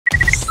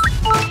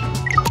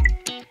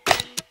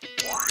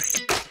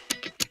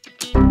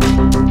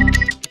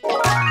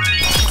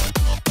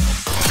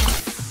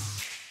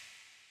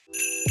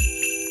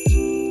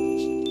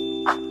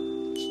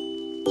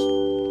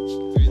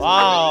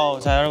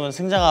여러분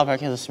승자가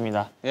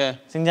밝혀졌습니다. 예.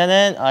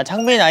 승자는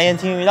창빈 아이언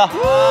팀입니다.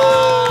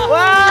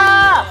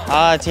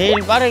 와! 제일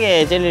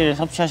빠르게 젤리를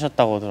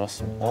섭취하셨다고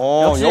들었습니다.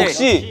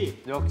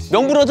 역시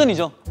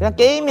명불허전이죠. 그냥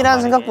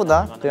게임이라는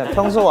생각보다 그냥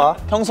평소와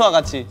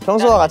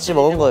같이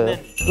먹은 거예요.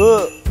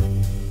 그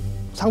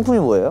상품이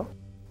뭐예요?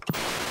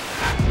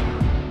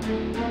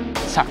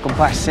 사건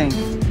발생.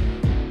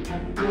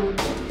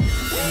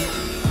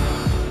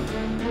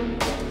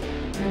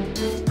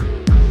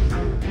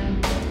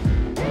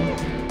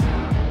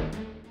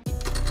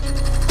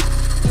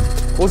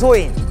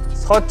 고소인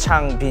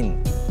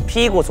서창빈,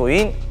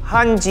 피고소인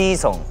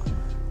한지성.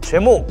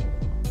 제목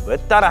왜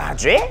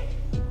따라하지?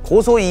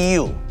 고소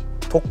이유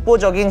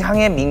독보적인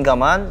향에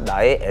민감한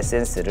나의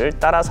에센스를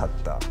따라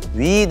샀다.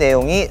 위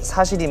내용이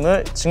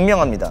사실임을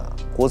증명합니다.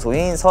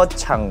 고소인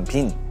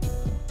서창빈.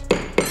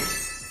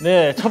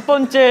 네, 첫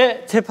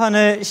번째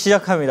재판을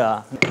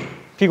시작합니다.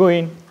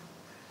 피고인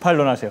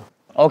반론하세요.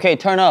 Okay,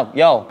 turn up.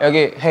 Yo,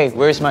 여기, hey,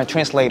 where's my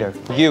translator?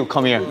 You,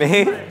 come here.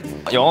 네?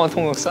 영어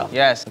통역사?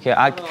 Yes. Okay,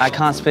 I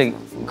can't speak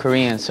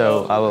Korean,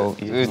 so I will.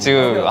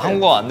 지금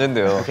한국어 안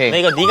된대요. Okay. 근데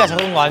이거 네가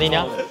적은 거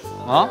아니냐?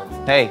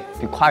 Hey,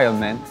 be quiet,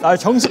 man.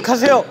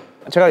 정숙하세요.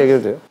 제가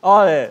얘기해도 돼요?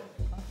 네.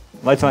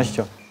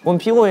 말씀하시죠. 본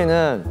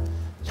피고인은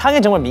향에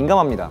정말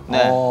민감합니다.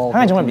 네.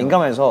 향에 정말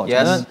민감해서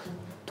저는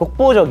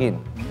독보적인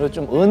그리고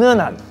좀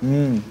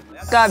은은한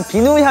약간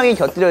비누 향이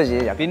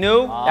곁들여진 약간,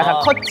 비누?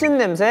 약간 커튼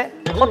냄새?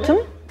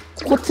 커튼?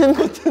 코튼?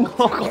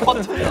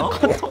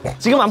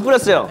 지금 안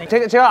뿌렸어요.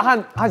 제가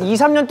한 2,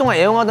 3년 동안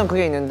애용하던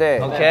그게 있는데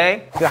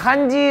오케이. 그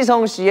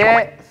한지성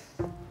씨의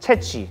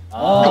채취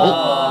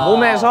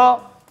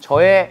몸에서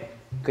저의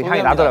그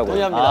향이 나더라고요.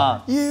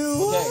 동의합니다.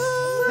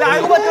 근데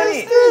알고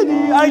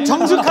봤더니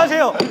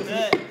정숙하세요.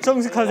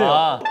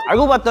 정숙하세요.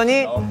 알고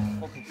봤더니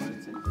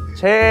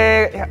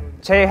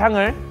제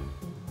향을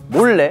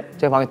몰래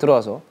제 방에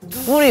들어와서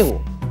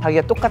뿌리고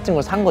자기가 똑같은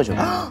걸 산 거죠.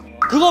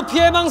 그거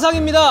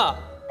피해망상입니다.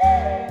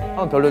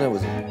 한번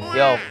변론해보세요.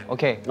 Yo,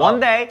 okay. One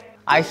day,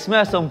 I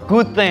smell some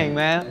good thing,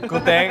 man.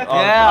 Good thing.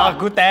 Yeah.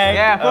 good thing.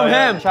 Yeah, from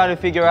him. Try to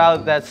figure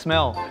out that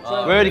smell.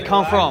 Where did it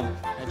come from?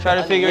 Try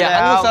to figure that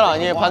out. 한국 사람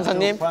아니에요,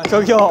 판사님?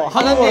 저기요,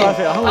 한국어로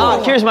하세요.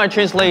 한국어. Here's my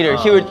translator.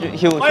 He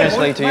will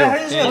translate to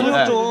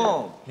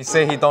you. He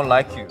say he don't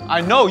like you.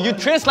 I know. You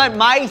translate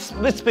my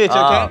speech,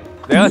 okay?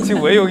 내가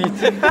지금 왜 여기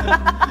있지?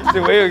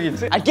 지금 왜 여기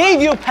있지? I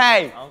gave you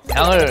pay.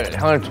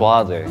 향을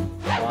좋아하대.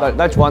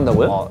 날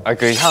좋아한다고요?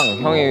 그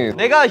형이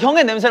내가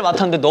형의 냄새를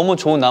맡았는데 너무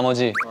좋은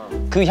나머지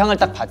그 향을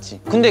딱 봤지.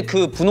 근데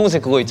그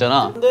분홍색 그거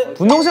있잖아.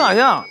 분홍색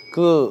아니야?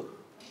 그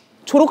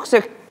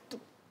초록색.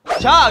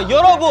 자,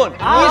 여러분. 이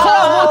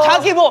사람 뭐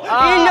자기 뭐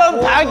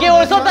 1년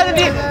 8개월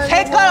썼다는데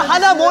색깔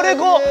하나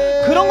모르고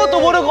그런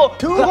것도 모르고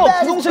그거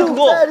분홍색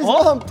그거.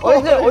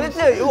 어딨지?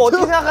 이거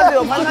어떻게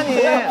생각하세요,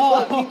 판사님?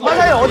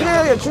 판사님 어떻게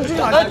생각해요?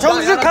 춤추지 마세요.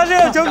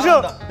 정숙하세요,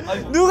 정숙.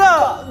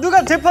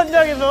 누가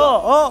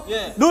재판장에서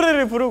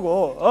노래를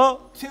부르고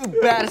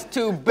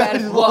Two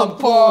bad, one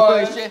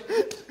Porsche.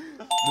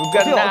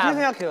 어떻게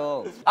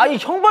생각해요? 아니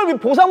형벌비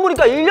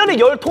보상물이니까 1년에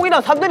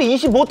 10통이랑 3년에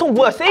 25통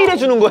뭐야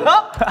세일해주는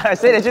거야?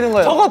 세일해주는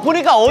거예요. 저거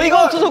보니까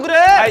어이가 없어서 그래.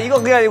 이거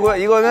그게 아니고요.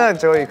 이거는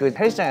저희 그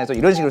헬스장에서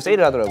이런 식으로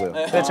세일을 하더라고요.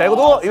 근데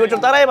저도 이걸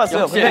좀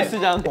따라해봤어요.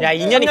 헬스장. 야,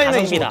 2년이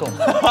가성비다.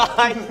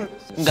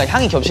 그러니까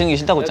향이 겹치는 게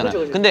싫다고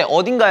했잖아요. 근데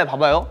어딘가에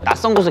봐봐요.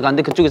 낯선 곳에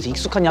갔는데 그쪽에서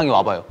익숙한 향이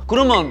와봐요.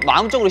 그러면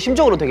마음적으로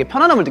심적으로 되게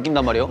편안함을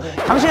느낀단 말이에요.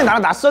 당신은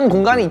나랑 낯선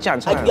공간에 있지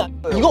않잖아요.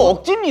 이거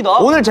억지입니다.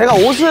 오늘 제가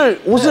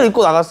옷을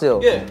입고 나갔어요.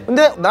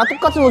 근데 나랑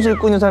똑같은 옷을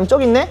입고 있는 사람이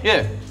저기 있네?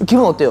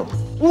 기분 어때요?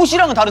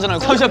 옷이랑은 다르잖아요.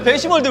 진짜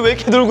배심원들 왜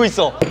이렇게 놀고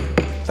있어?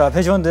 자,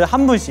 배심원들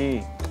한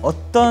분씩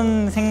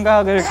어떤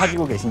생각을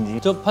가지고 계신지.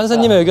 저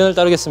판사님의 의견을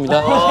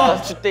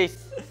따르겠습니다. 주대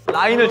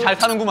라인을 잘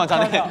타는구만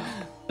자네.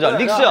 자,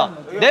 릭스야.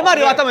 내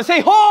말이 왔다면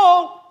say 호!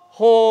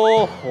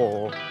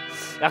 호호.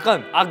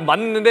 약간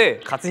맞는데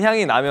같은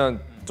향이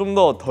나면 좀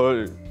더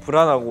덜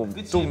불안하고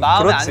좀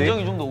마음의 그렇지.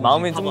 안정이 좀 더 오지.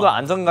 마음이 좀 더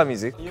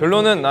안정감이지.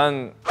 결론은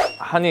난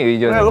한이 왜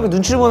의견. 이렇게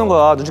눈치를 보는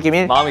거야, 눈치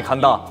게임? 마음이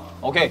간다.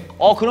 오케이.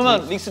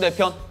 그러면 릭스 내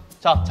편.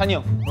 자, 찬이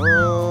형.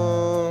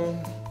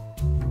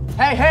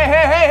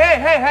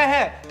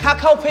 헤이.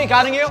 카카오페이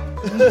가능해요?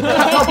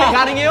 카카오페이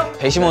가능해요?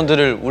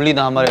 배심원들을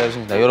울리는 한 마리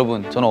해주십니다.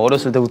 여러분, 저는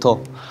어렸을 때부터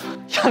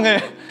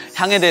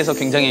향에 대해서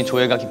굉장히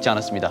조예가 깊지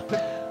않았습니다.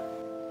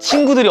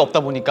 친구들이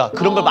없다 보니까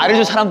그런 걸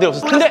말해줄 사람들이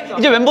없었어. 근데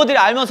이제 멤버들이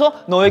알면서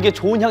너에게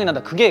좋은 향이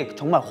난다. 그게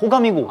정말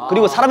호감이고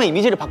그리고 사람의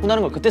이미지를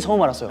바꾼다는 걸 그때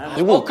처음 알았어요.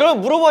 그리고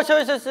그럼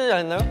물어보셨지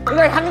않나요?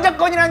 근데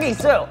향작권이라는 게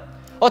있어요.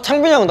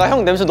 창빈이 형, 나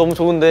형 냄새 너무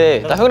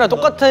좋은데 나 형이랑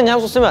똑같은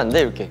향수 쓰면 안 돼?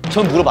 이렇게.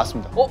 전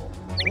물어봤습니다.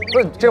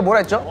 그럼 제가 뭐라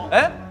했죠?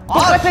 에?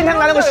 똑같은 향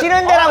나는 거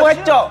싫은데라고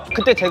했죠?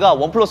 그때 제가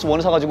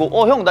 1+1을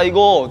사가지고 형 나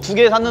이거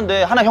 2개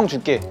샀는데 하나 형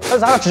줄게.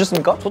 그래서 하나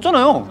주셨습니까?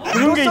 줬잖아요.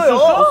 그런 게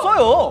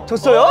있었어?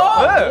 줬어요?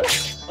 네.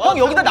 형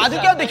여기다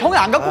놔줄게 하는데 형이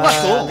안 갖고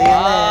갔어.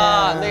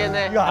 안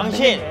되겠네.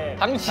 당신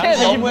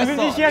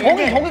무슨 짓이야,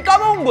 형이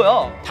까먹은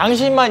거야.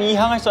 당신만 이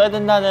향을 써야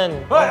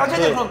된다는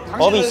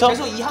법이 있어?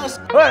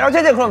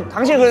 어쨌든 그럼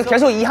당신이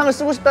계속 이 향을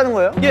쓰고 싶다는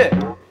거예요? 예.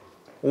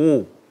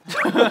 오.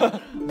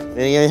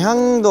 왜냐면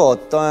향도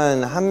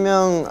어떠한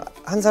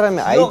한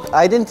사람의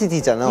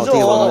아이덴티티잖아.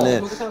 어떻게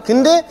보면은.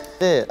 근데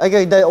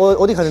그러니까 나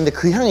어디 갔는데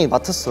그 향이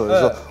맡았어.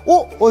 그래서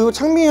이거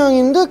창빈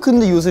향인데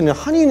근데 요새는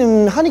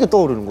한이가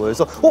떠오르는 거예요.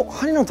 그래서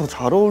한이랑 더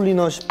잘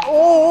어울리나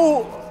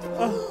싶어.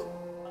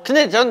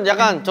 근데 전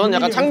약간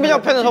창빈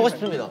형 편에 서고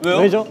싶습니다.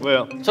 왜죠?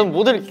 왜요? 전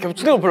모델이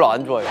겹치는 걸 별로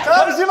안 좋아해요.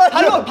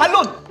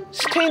 반론!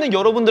 스테이는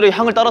여러분들의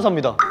향을 따라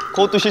삽니다.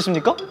 그것도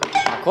싫습니까?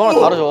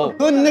 그거랑 다르죠.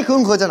 근데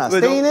그건 그거잖아.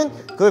 스테이는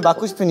그걸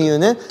맡고 싶은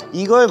이유는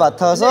이걸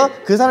맡아서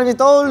그 사람이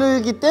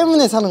떠오르기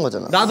때문에 사는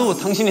거잖아. 나도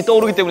당신이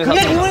떠오르기 때문에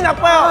그게 기분이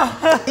나빠요.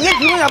 이게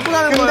기분이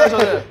나쁘다는 거예요,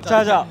 저는.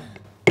 자.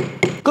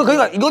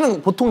 그러니까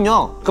이거는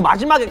보통요. 그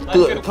마지막에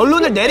그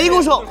결론을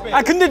내리고서.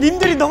 아 근데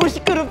님들이 너무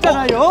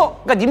시끄럽잖아요.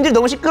 그러니까 님들이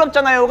너무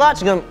시끄럽잖아요가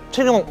지금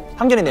최종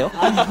판결이네요.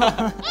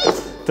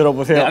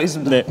 들어보세요. 네,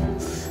 알겠습니다. 네.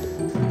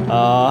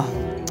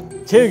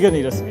 제 의견은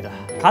이렇습니다.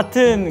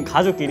 같은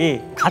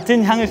가족끼리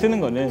같은 향을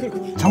쓰는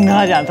거는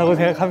정당하지 않다고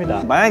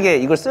생각합니다. 만약에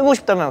이걸 쓰고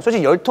싶다면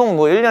솔직히 10통,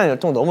 뭐 1년에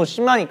 10통 너무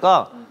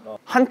심하니까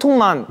한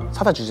통만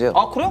사다 주세요.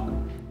 아 그래요?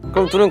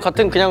 그럼 둘은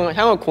같은 그냥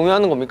향을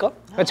공유하는 겁니까?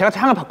 제가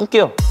향을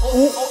바꿀게요.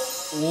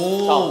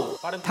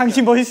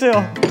 당신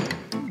멋있어요.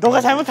 너가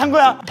잘못한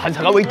거야.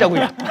 반사가 왜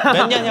있다고요?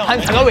 몇 년 형?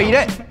 반사가 왜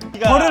이래?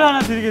 벌을 하나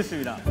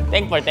드리겠습니다.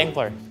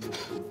 땡벌.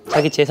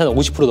 자기 재산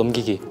 50%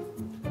 넘기기.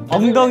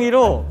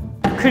 엉덩이로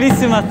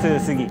크리스마스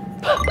쓰기.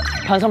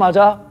 반사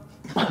맞아.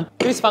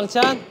 크리스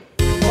방찬.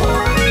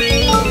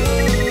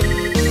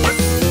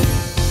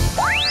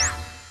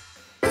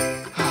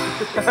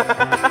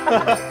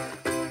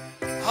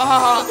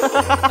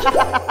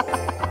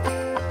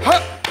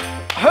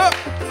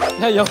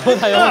 야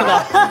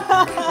영어다.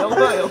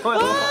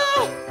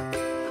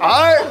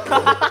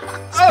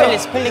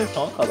 스펠링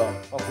정확하다.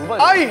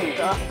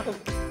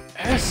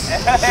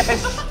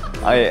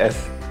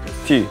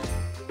 IST.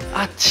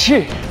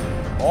 T.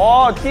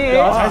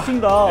 야, 잘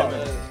쓴다.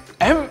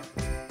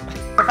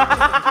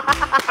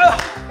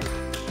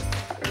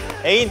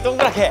 A인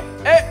동그랗게.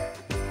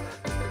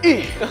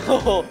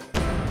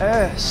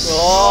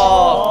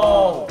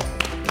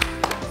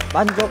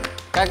 만족.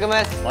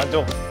 깔끔했어.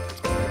 만족.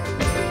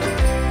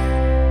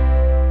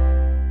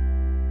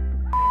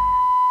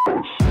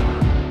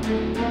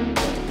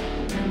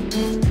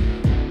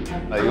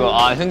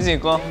 이거 현진이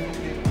거.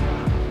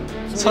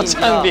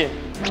 서창빈.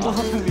 또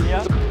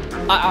서창빈이야?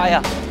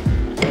 야.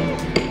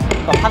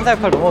 판사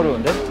역할 너무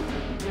어려운데?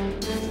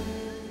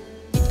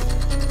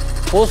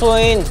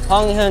 고소인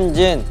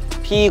황현진,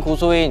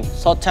 피고소인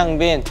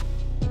서창빈.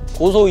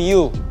 고소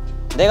이유: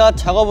 내가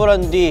작업을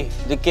한 뒤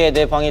늦게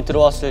내 방에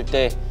들어왔을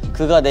때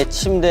그가 내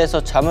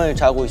침대에서 잠을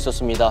자고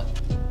있었습니다.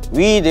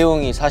 위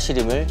내용이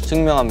사실임을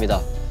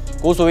증명합니다.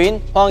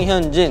 고소인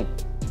황현진.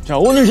 자,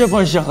 오늘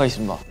재판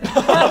시작하겠습니다.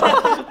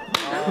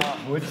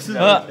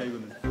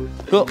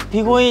 그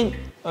피고인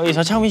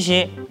서창민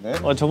씨. 네?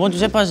 저번 주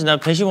재판에서 나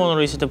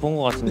배심원으로 있을 때 본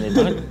것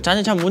같은데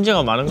자네 참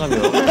문제가 많은가요?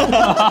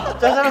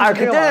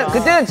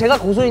 그때는 제가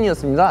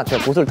고소인이었습니다.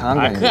 제가 고소를 당한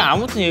게 아니에요. 그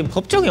아무튼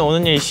법정에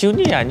오는 일이 쉬운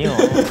일이 아니요.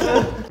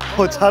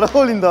 잘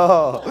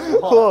어울린다.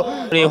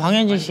 우리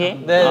황현진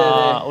씨. 네네네.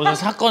 우선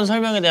사건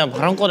설명에 대한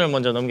발언권을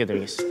먼저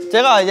넘겨드리겠습니다.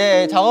 제가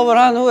이제 작업을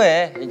한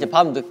후에 이제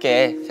밤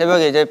늦게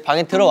새벽에 이제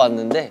방에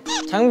들어왔는데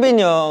창빈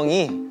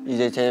형이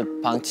이제 제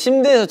방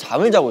침대에서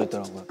잠을 자고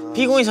있더라고요.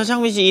 피고인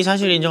서창민 씨 이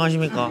사실을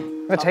인정하십니까?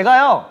 그러니까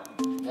제가요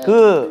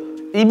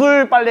그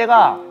이불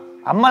빨래가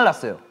안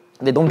말랐어요.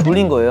 근데 너무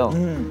졸린 거예요.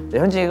 근데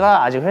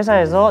현진이가 아직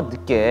회사에서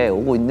늦게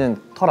오고 있는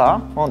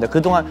터라 근데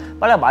그동안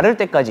빨래가 마를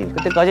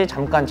그때까지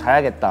잠깐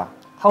자야겠다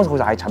하고서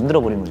거기서 아예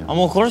잠들어 버린 거죠.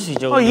 뭐 그럴 수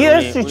있죠.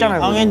 이해할 수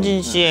있잖아요.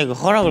 황현진 씨의 그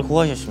허락을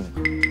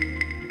구하셨습니까?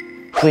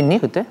 구했니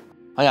그때?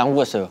 아니 안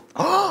구했어요.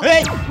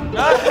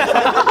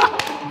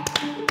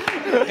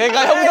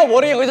 그러니까 형도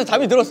모르게 거기서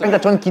잠이 들었어요.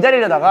 그러니까 전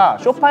기다리려다가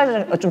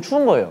소파에서 좀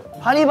추운 거예요.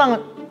 한이방은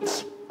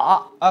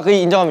그게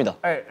인정합니다.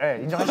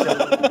 예, 인정하시죠.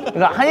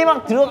 그러니까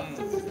한이방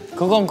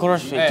그건 그럴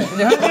수 있죠.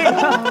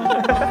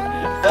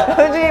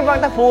 현진이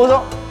방 딱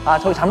보고서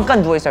저기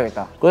잠깐 누워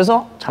있어야겠다.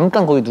 그래서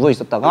잠깐 거기 누워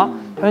있었다가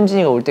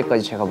현진이가 올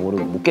때까지 제가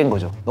모르고 못 깬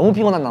거죠. 너무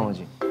피곤한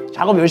나머지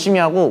작업 열심히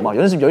하고 막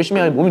연습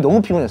열심히 하고 몸이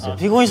너무 피곤했어요.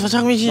 피고인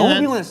서창민 씨는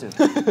너무 피곤했어요.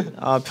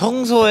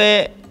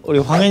 평소에 우리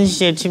황현진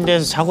씨의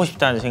침대에서 자고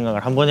싶다는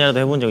생각을 한 번이라도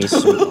해본 적이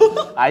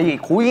있습니까? 이게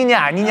고의냐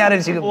아니냐를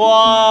지금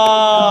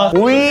와.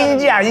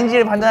 고의인지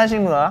아닌지를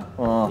판단하시는구나.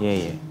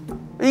 예.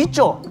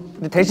 있죠.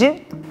 근데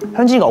대신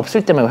현진이가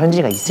없을 때 말고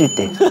현진이가 있을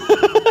때.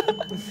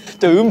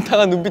 저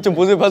음탕한 눈빛 좀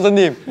보세요,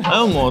 판사님.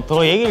 뭐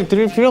더 얘기를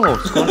드릴 필요가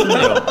없을 것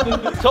같은데요.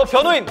 저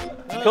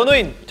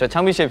변호인. 저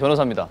창빈 씨의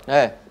변호사입니다.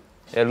 네.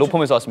 예,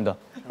 로펌에서 왔습니다.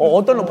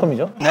 어떤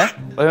로펌이죠? 네?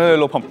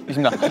 로펌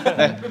있습니다.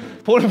 네.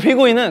 볼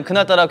피고인은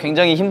그날따라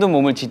굉장히 힘든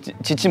몸을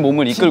지친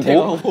몸을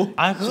이끌고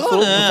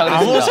그거는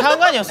아무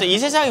상관이 없어요. 이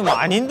세상에 뭐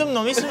안 힘든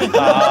놈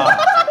있습니까?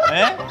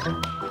 네?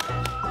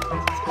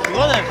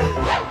 그거는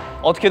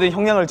어떻게든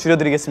형량을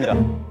줄여드리겠습니다.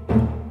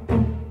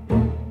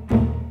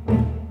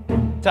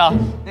 자,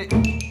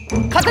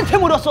 같은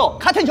팀으로서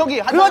같은 경기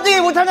그것도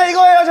이해 못하냐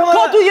이거예요 정말.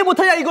 그것도 이해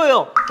못하냐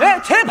이거예요.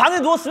 예? 제 방에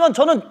누웠으면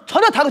저는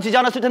전혀 다루지지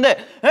않았을 텐데.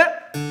 예?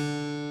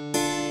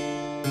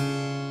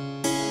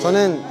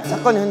 저는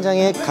사건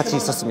현장에 같이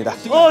있었습니다.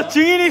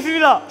 증인이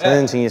있습니다.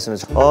 저는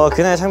증인이었습니다.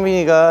 그날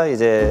창빈이가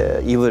이제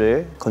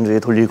이불을 건조기에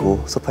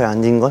돌리고 소파에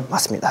앉은 건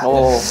맞습니다.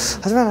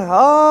 하지만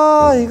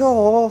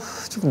이거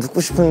좀 눕고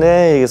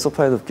싶은데 이게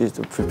소파에 눕기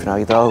좀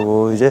불편하기도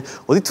하고 이제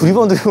어디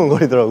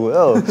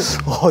두리번거리더라고요.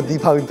 어디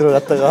방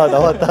들어갔다가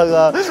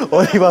나왔다가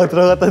어디 방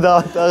들어갔다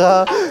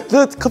나왔다가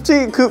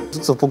갑자기 그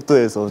숙소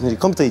복도에서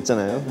컴퓨터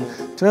있잖아요.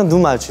 저랑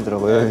눈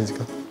마주치더라고요.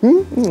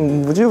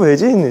 뭐지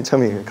왜지?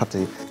 참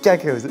갑자기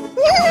깨알깨면서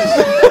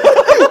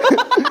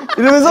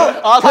이러면서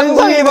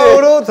현진이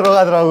방으로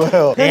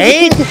들어가더라고요.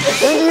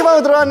 현진이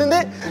방으로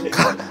들어갔는데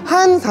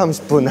한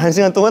 30분,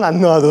 1시간 동안 안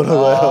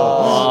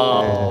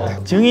나와더라고요. 네.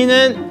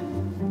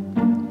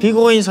 증인은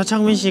피고인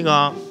서창민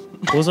씨가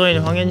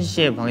고소인 황현지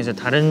씨의 방에서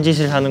다른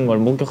짓을 하는 걸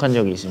목격한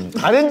적이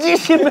있습니까? 다른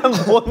짓이면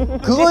뭔?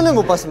 그거는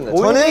못 봤습니다.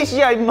 저는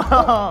짓이야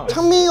임마.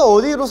 창민이가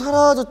어디로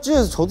사라졌지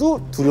해서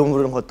저도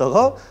두려움으로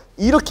갔다가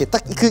이렇게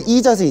딱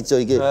이 자세 있죠.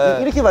 이게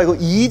이렇게 말고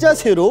이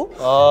자세로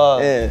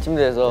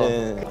침대에서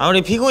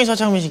우리 피고인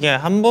서창민 씨께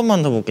한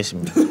번만 더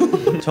묻겠습니다.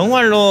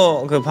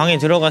 정말로 그 방에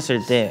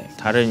들어갔을 때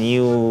다른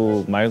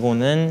이유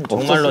말고는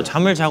정말로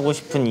잠을 자고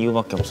싶은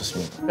이유밖에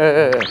없었습니까?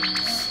 예.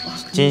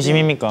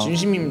 진심입니까?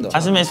 진심입니다.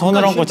 가슴에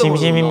손을 얹고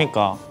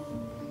진심입니까?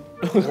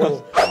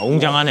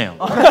 웅장하네요.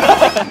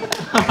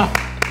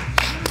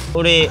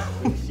 우리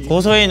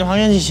고소인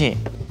황현지 씨,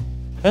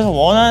 그래서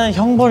원하는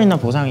형벌이나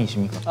보상이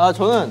있습니까?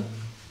 저는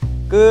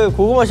그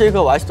고구마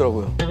쉐이크가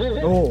맛있더라고요.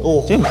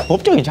 지금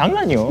법적인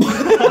장난이요.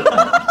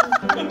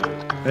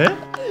 예?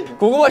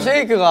 고구마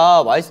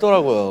쉐이크가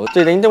맛있더라고요.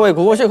 저희 냉장고에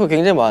고구마 쉐이크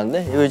굉장히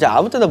많은데 이거 이제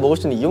아무 때나 먹을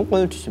수 있는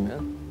이용권을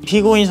주시면.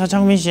 피고인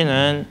서창민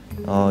씨는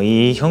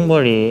이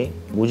형벌이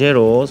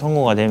무죄로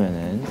선고가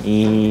되면은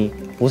이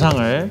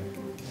보상을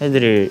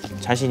해드릴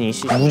자신이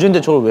있으시죠? 무죄인데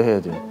저걸 왜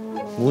해야 돼요?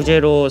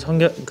 무죄로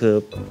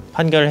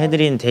판결을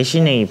해드린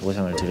대신에 이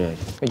보상을 드려야죠.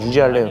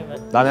 유죄할래요.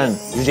 나는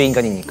유죄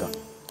인간이니까.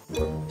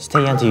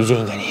 스테이한테 유죄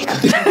인간이니까.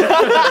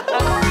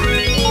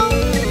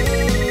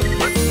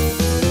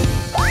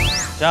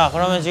 자,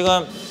 그러면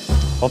지금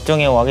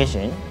법정에 와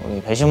계신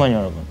우리 배심원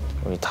여러분,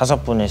 우리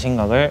 5분의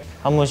생각을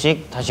한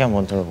분씩 다시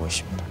한번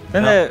들어보겠습니다.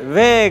 근데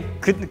왜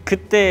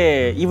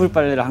그때 이불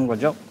빨래를 한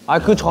거죠?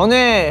 그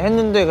전에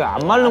했는데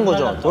안 마른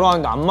거죠.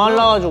 돌아왔는데 안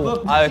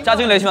말라가지고.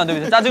 짜증을 내시면 안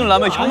됩니다. 짜증을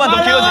나면 혀만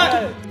더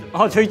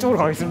길어져. 저희 쪽으로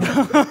가겠습니다.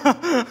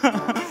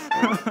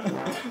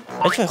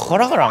 애초에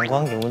허락을 안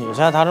구한 게 문제죠.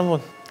 자, 다른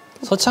분.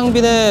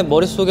 서창빈의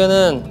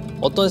머릿속에는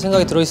어떤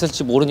생각이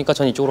들어있을지 모르니까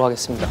전 이쪽으로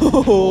하겠습니다.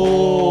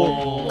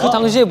 그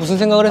당시에 무슨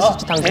생각을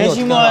했을지 당신이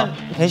어떻게 알아?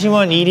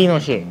 배심원 이리노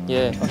씨.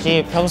 예.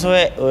 혹시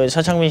평소에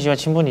서창민 씨와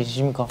친분이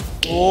있으십니까?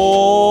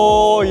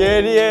 오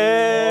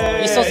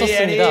예리해.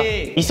 있었습니다.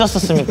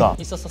 있었습니까?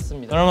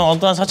 있었습니다. 그러면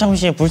어떠한 서창민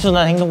씨의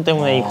불순한 행동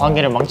때문에 이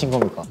관계를 망친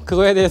겁니까?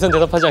 그거에 대해서는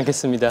대답하지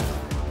않겠습니다.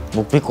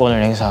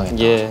 묵비권을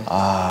행사하겠다. 예.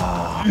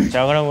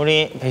 자, 그럼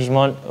우리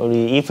배심원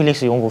우리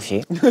이플릭스 용국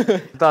씨.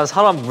 일단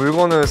사람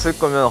물건을 쓸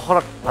거면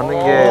허락 받는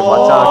게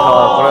맞지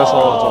않을까.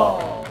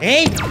 그래서 좀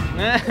에이!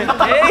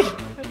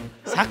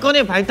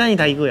 사건의 발단이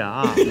다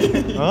이거야.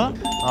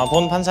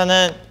 본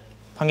판사는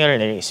판결을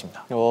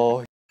내리겠습니다.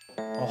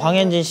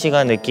 황현진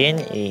씨가 느낀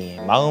이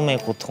마음의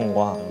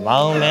고통과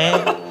마음의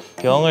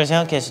병을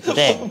생각했을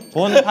때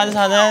본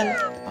판사는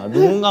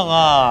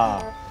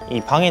누군가가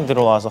이 방에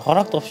들어와서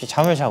허락도 없이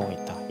잠을 자고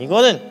있다.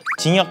 이거는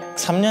징역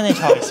 3년에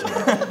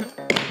처하겠습니다.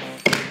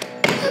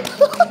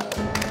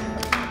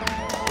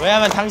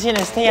 왜냐면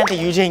당신은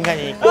스테이한테 유죄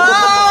인간이니까.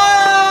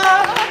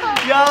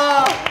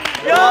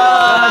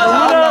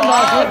 너무나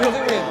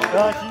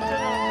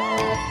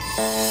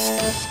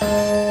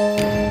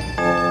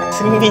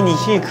승민이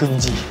힐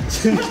금지.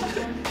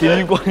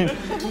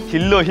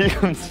 딜러 힐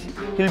금지.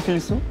 힐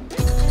필수?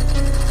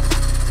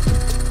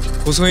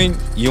 고소인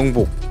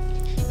이용복,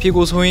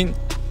 피고소인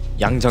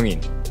양정인,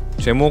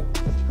 죄목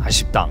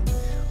아쉽다.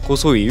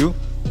 고소 이유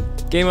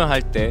게임을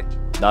할 때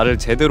나를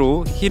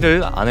제대로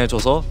힐을 안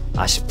해줘서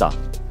아쉽다.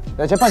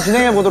 네, 재판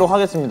진행해 보도록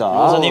하겠습니다.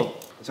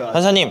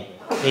 판사님,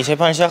 이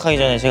재판 시작하기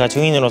전에 제가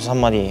증인으로서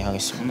한마디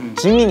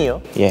하겠습니다.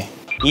 증인이요? 예.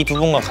 이 두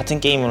분과 같은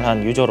게임을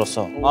한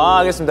유저로서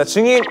알겠습니다.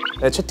 증인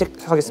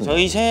채택하겠습니다.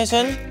 저희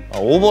셋은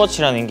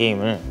오버워치라는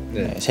게임을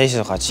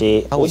셋이서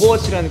같이 하고 있습니다.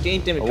 오버워치라는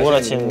게임 때문에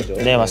오버워치는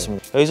네,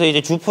 맞습니다. 여기서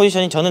이제 주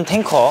포지션이 저는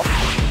탱커,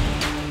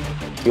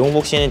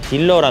 용복 씨는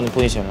딜러라는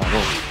포지션을 하고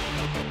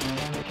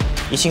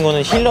이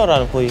친구는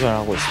힐러라는 포지션을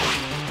하고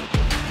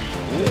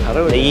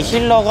있어요. 네, 이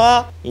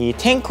힐러가 이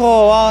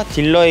탱커와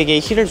딜러에게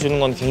힐을 주는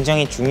건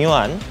굉장히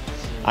중요한,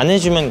 안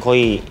해주면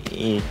거의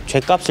이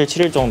죗값을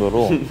치를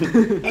정도로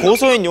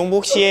고소인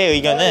용복 씨의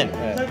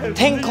의견은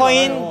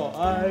탱커인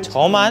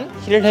저만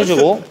힐을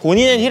해주고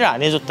본인은 힐을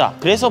안 해줬다.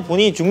 그래서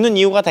본인이 죽는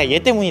이유가 다 얘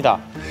때문이다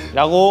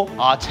라고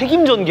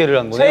책임 전개를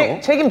한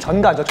거네요. 책임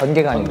전가죠.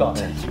 전개가 아니고.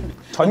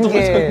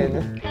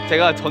 전개는.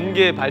 제가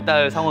전개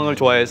발달 상황을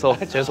좋아해서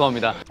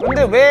죄송합니다.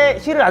 근데 왜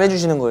힐을 안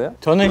해주시는 거예요?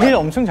 저는 힐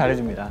엄청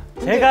잘해줍니다.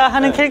 제가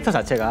하는 캐릭터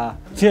자체가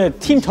진짜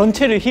팀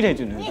전체를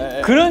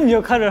힐해주는 그런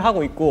역할을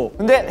하고 있고.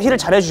 근데 힐을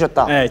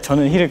잘해주셨다. 네,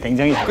 저는 힐을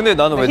굉장히 잘. 근데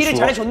나는 왜 힐을 죽어?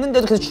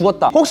 잘해줬는데도 계속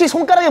죽었다. 혹시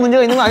손가락에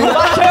문제가 있는 거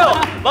아닌가?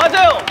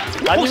 맞아요.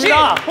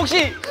 아닙니다.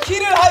 혹시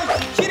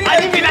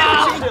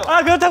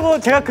아 그렇다고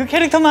제가 그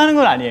캐릭터만 하는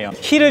건 아니에요.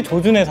 힐을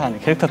조준해서 하는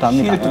캐릭터도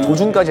합니다. 힐을 또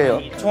조준까지 해요.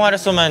 총알을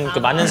쏘면 그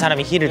많은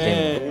사람이 힐을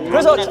때는.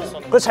 그래서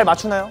잘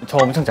맞추나요? 저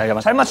엄청 잘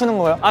잡았어요. 잘 맞추는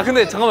거예요? 아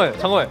근데 잠깐만.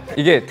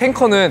 이게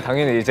탱커는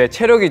당연히 이제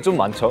체력이 좀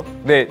많죠.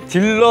 근데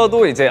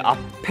딜러도 이제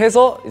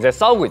앞에서 이제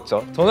싸우고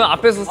있죠. 저는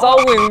앞에서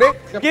싸우고 있는데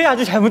이게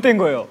아주 잘못된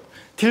거예요.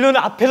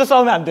 딜러는 앞에서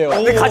싸우면 안 돼요.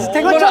 근데 같이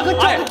탱커가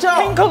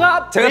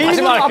탱커가 제가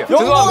다시 말할게요.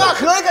 용모가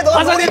그러니까 너가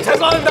하사님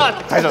죄송합니다.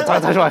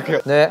 다시 말할게요.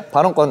 네,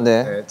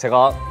 발언권데. 네,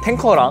 제가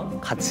탱커랑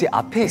같이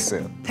앞에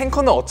있어요.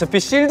 탱커는 어차피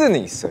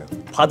실드는 있어요.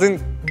 받은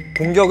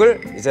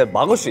공격을 이제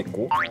막을 수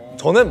있고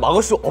저는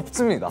막을 수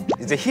없습니다.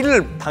 이제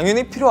힐을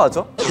당연히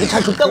필요하죠.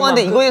 잘 줬다고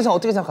하는데 이거에 대해서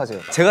어떻게 생각하세요?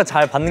 제가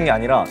잘 받는 게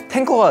아니라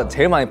탱커가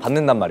제일 많이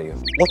받는단 말이에요.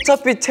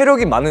 어차피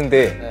체력이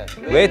많은데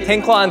왜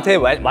탱커한테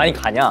많이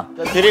가냐?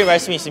 드릴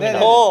말씀이 있습니다.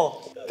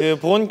 그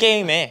본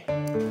게임의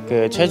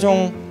그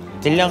최종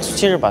딜량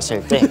수치를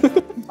봤을 때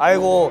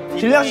아이고,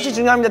 딜량 수치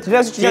중요합니다.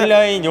 딜량 수치 중요합니다.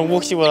 딜러인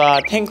용복 씨보다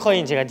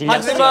탱커인 제가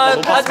딜량 수치가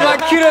하지만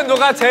킬은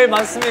누가 제일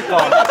많습니까?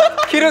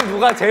 킬은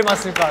누가 제일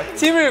많습니까?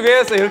 팀을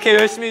위해서 이렇게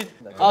열심히.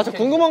 아, 저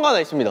궁금한 거 하나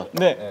있습니다.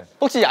 네.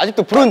 혹시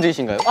아직도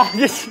브론즈이신가요?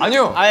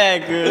 아니요.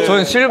 아예 그.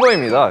 저는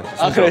실버입니다.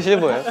 아, 그래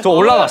실버예요? 저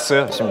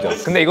올라갔어요 심지어.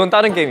 근데 이건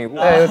다른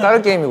게임이고. 네, 이거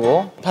다른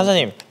게임이고.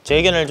 판사님, 제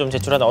의견을 좀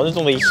제출하다 어느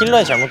정도 이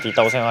힐러의 잘못도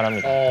있다고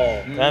생각합니다.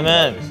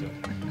 왜냐면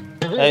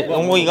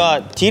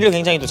용복이가 딜을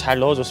굉장히 또 잘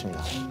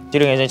넣어줬습니다.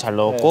 딜을 굉장히 잘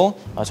넣었고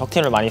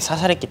적팀을 많이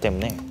사살했기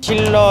때문에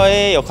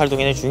힐러의 역할도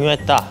굉장히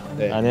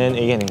중요했다라는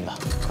의견입니다.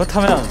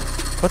 그렇다면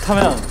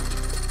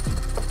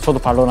저도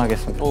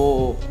반론하겠습니다.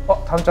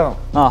 다음 장.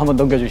 한번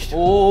넘겨주시죠.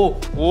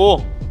 오.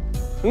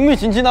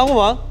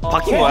 흥미진진하구만.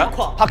 바뀐 거야?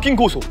 바뀐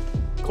고소.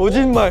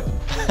 거짓말.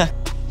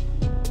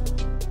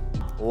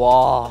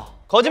 와.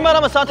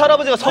 거짓말하면 산타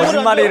할아버지가 선물을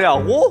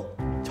거짓말이라고?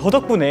 저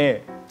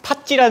덕분에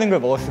팥찌라는 걸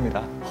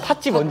먹었습니다.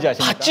 팥찌 뭔지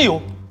아십니까?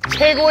 팥찌요?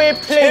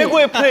 최고의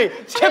플레이.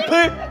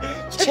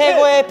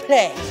 최고의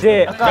플레이.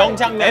 이제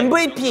명장면.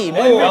 MVP.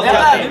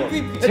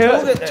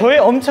 저의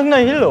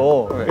엄청난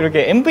힐로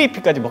이렇게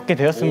MVP까지 먹게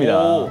되었습니다.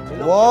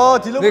 와,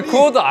 딜러. 네,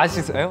 그것도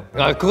아시세요?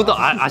 아, 그것도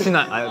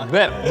아시나?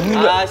 네.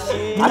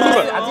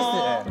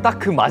 아티스트. 딱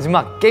그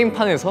마지막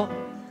게임판에서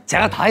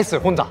제가 다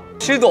했어요, 혼자.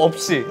 킬도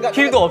없이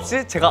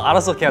제가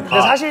알아서 그냥 다.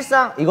 근데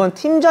사실상 이건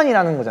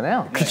팀전이라는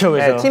거잖아요. 그쵸.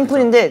 네,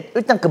 팀플인데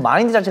일단 그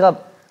마인드 자체가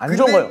안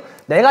좋은 거예요.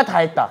 내가 다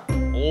했다.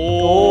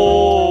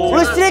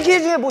 우리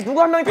스트레이키즈 중에 뭐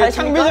누구 한 명이 다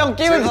했습니까? 창빈이 형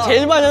게임에서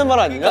제일 많이 하는 말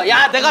아닌가?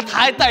 야, 내가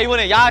다 했다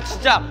이번에. 야,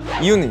 진짜.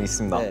 이유는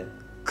있습니다.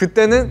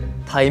 그때는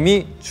다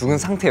이미 죽은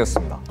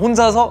상태였습니다.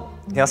 혼자서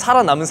그냥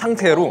살아남은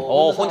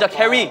상태로 혼자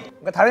캐리.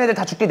 그러니까 다른 애들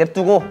다 죽게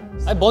냅두고.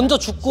 아니, 먼저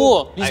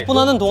죽고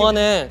리스폰하는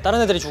동안에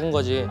다른 애들이 죽은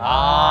거지.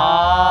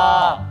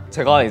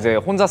 제가 이제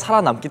혼자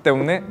살아남기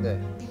때문에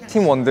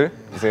팀원들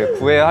이제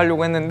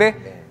구해하려고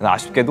했는데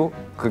아쉽게도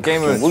그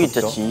게임을 목이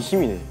진짜 졌죠.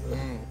 진심이네.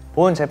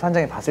 본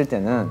재판장이 봤을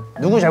때는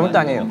누구 잘못도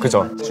아니에요.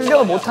 그죠.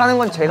 출력을 못하는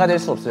건 제가 될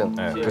수 없어요.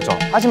 네, 그죠.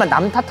 하지만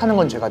남 탓하는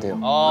건 제가 돼요.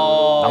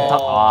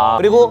 남탓.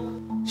 그리고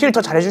힐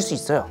더 잘해줄 수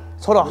있어요.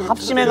 서로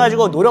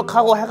합심해가지고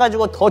노력하고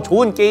해가지고 더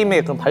좋은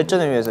게임의 그런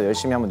발전을 위해서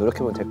열심히 한번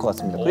노력해보면 될 것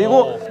같습니다.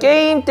 그리고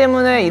게임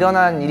때문에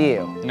일어난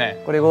일이에요.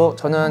 네. 그리고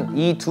저는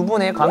이 두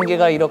분의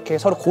관계가 이렇게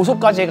서로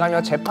고소까지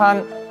해가며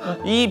재판,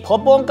 이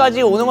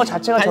법원까지 오는 것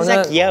자체가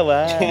저는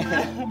귀여워.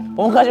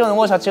 법원까지 오는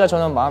것 자체가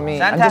저는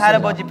마음이 안 좋습니다.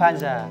 할아버지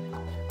판사.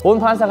 본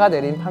판사가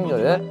내린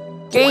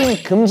판결은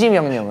게임 금지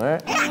명령을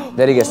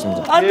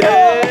내리겠습니다. 안 돼요.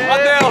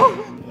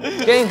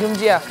 게임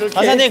금지야.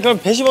 판사님, 그럼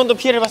배심원도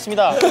피해를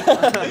받습니다.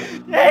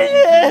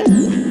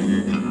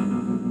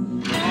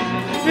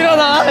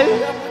 일어나.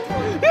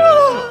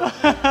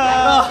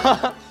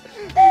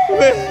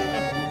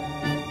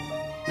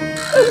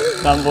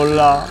 난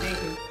몰라.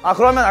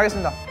 그러면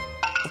알겠습니다.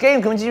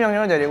 게임 금지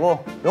명령을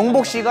내리고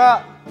용복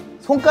씨가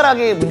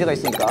손가락에 문제가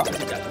있으니까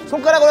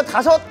손가락으로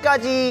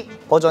 5가지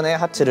버전의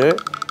하트를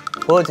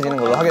보여드리는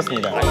걸로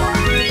하겠습니다.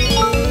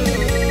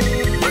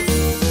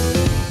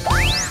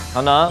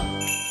 하나,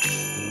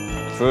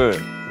 둘,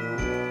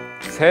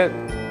 셋,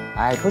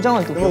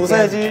 표정은 또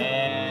웃어야지.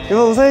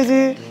 이거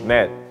웃어야지.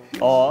 넷,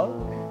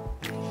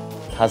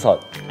 다섯.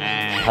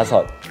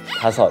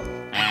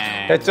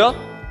 됐죠?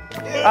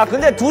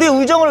 근데 둘이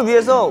의정을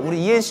위해서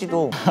우리 이엔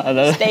씨도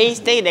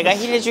스테이 내가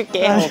힐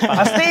해줄게.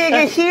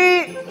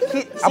 스테이에게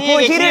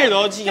앞으로 힐을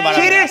넣어주시기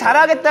바랍니다. 힐을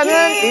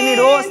잘하겠다는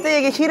의미로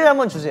스테이에게 힐을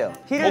한번 주세요.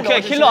 힐을 오케이,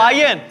 넣어주시면. 킬러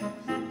아이엔.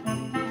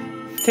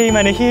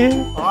 스테이만의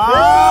힐.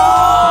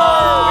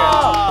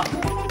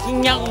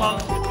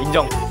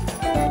 인정.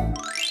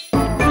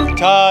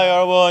 자,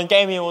 여러분,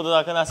 게임이 모두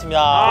다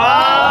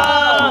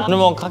끝났습니다. 오늘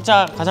뭐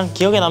각자 가장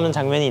기억에 남는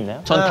장면이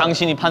있나요? 전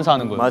당신이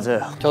판사하는 거예요.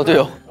 맞아요.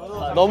 저도요.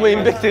 너무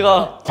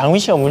임팩트가. 장민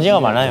씨가 문제가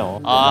많아요.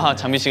 아,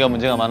 장민 씨가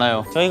문제가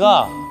많아요.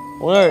 저희가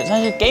오늘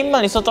사실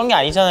게임만 있었던 게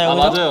아니잖아요.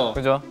 그죠? 맞아요.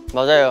 그죠?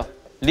 맞아요.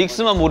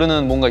 릭스만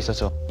모르는 뭔가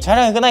있었죠.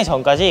 촬영이 끝나기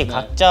전까지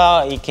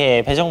각자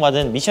이렇게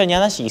배정받은 미션이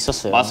하나씩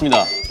있었어요.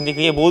 맞습니다. 근데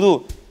그게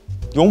모두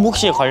용복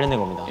씨에 관련된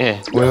겁니다.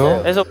 예. 왜요?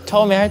 그래서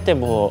처음에 할 때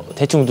뭐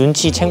대충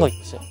눈치챈 거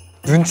있어요?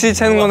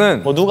 눈치채는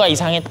거는 뭐 누가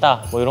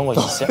이상했다 뭐 이런 거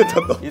있었어요?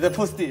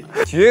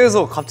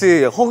 뒤에서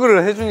갑자기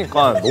허그를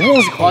해주니까 너무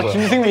어색한 거야.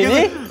 김승민이?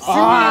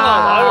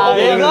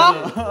 얘가?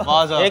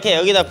 맞아. 이렇게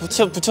여기다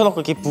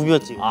붙여놓고 이렇게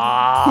부비었지.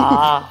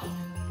 와.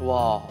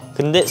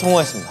 근데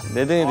성공했습니다.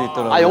 내 등에도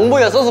있더라고. 아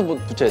영보이가 써서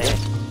붙여야 돼.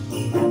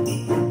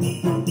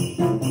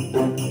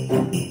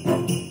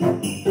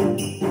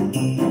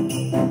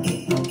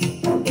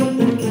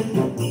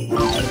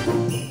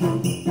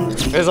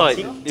 그래서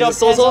이제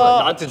써서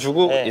나한테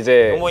주고 네,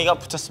 이제 용복이가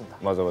붙였습니다.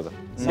 맞아.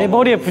 내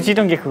머리에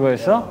붙이던 게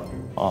그거였어?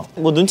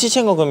 뭐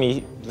눈치챈 거 그럼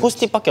이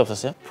포스트잇밖에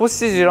없었어요?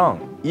 포시지랑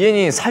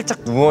이엔이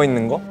살짝 누워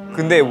있는 거?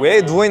 근데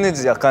왜 누워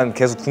있는지 약간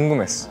계속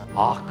궁금했어.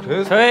 아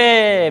그래서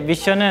저의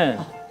미션은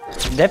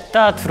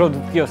냅다 들어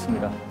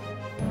눕기였습니다.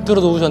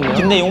 들어 놓으셨네요.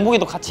 근데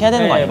용복이도 같이 해야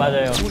되는 거 네,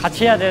 아니에요? 맞아요.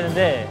 같이 해야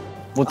되는데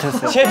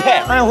못했어요. 실패!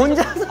 아니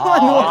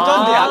혼자서만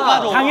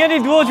누워. 당연히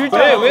누워줄 줄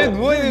왜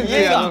누워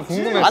있는지 약간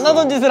궁금했어. 안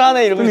하던 짓을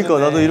하네 이러고. 그러니까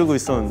나도 이러고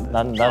있었는데.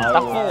 난 딱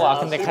보고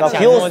근데 같이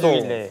안 비웠어.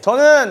 넣어주길래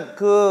저는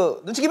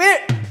그 눈치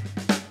기밀.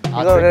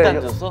 절대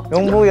안 줬어?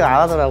 용복이가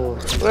안 하더라고.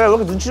 왜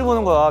이렇게 눈치를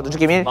보는 거야? 눈치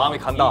기밀. 마음이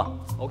간다.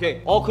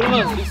 오케이.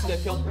 그러면 릭스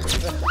대표.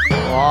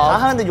 다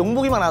하는데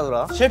용복이만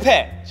하더라.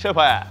 실패!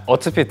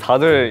 어차피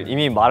다들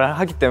이미 말을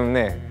하기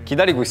때문에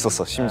기다리고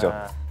있었어 심지어.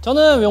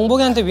 저는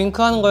용복이한테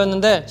윙크하는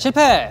거였는데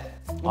실패.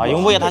 아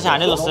용복이가 다시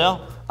안 해줬어요?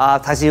 아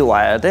다시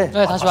와야 돼?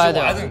 네, 다시 와야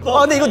돼요.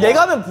 근데 이거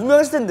내가 하면 분명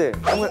했을 텐데.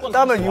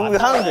 땀을 용복이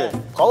하는데.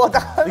 봐봐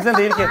딱.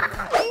 이런데 이렇게.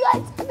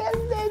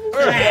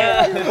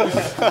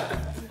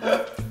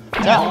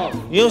 자,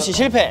 유현 씨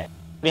실패.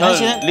 우리 한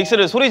씨는?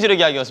 릭스를 소리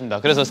지르게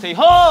하기였습니다. 그래서 스테이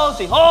호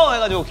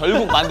해가지고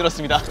결국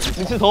만들었습니다.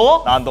 릭스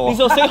더워? 나 안 더워.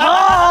 릭스 스테이 호!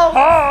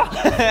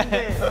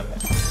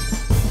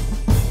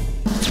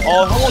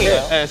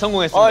 성공이에요. 네,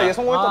 성공했습니다. 얘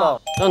성공했더라.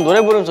 전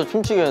노래 부르면서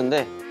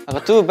춤추겠는데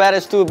아까 two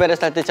baddest 할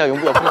때 제가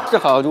용보 옆에 딱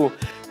가가지고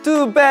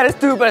two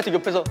baddest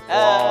옆에서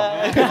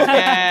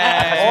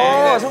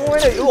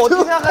성공했네. 이거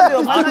어떻게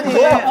생각하세요?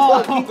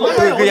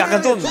 그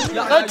약간 좀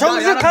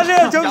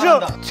정숙하세요,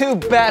 정숙. two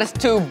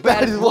baddest one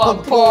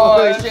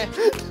Porsche.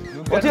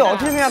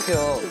 어떻게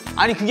생각해요?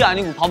 아니 그게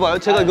아니고 봐봐요.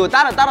 제가 이거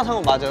따라서 한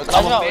건 맞아요.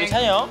 마지막 우리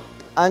찬이 형.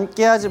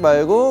 앉게 하지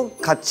말고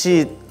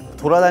같이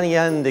돌아다니게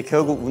하는데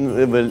결국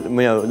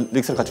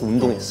릭스랑 같이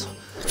운동했어.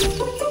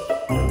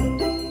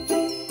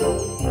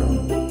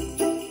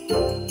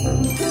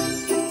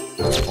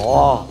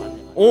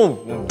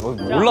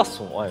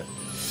 몰랐어.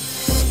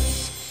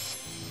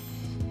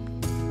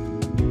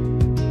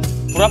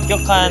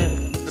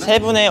 불합격한 세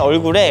분의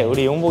얼굴에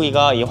우리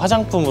용복이가 이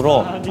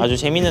화장품으로 아주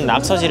재밌는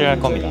낙서질을 할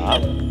겁니다.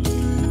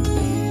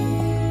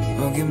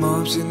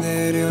 어김없이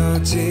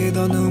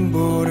내려지던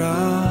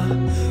눈보라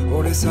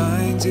오래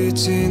쌓인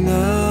지친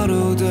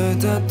하루들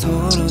다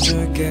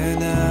털어줄게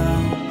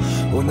now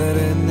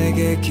오늘은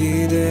내게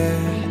기대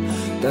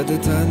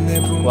따뜻한 내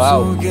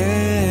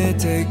품속에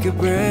take a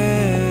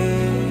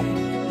break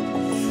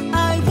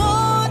I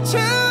want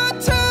you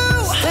to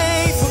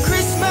stay for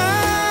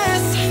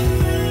Christmas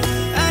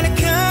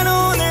아늑한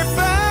오늘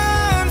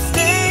밤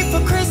stay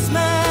for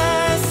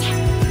Christmas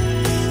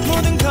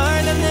모든 걸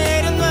다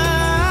내려놔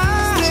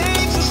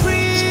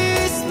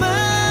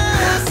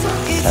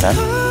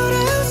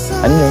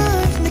안녕.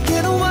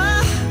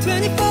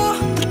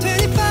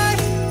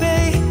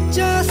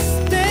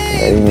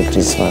 메리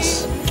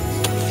크리스마스.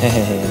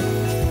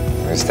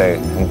 우리 스타일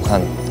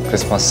행복한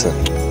크리스마스.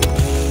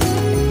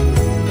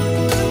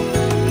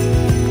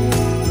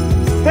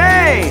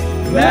 Hey!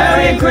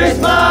 Merry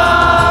Christmas!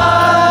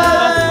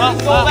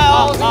 Jingle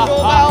bells,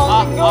 jingle bells,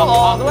 jingle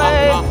all the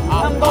way.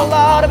 Jingle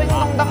all the way, ding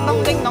dong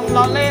dong ding dong,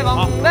 lolly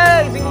dong,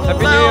 hey, jingle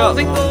bells,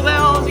 jingle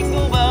bells.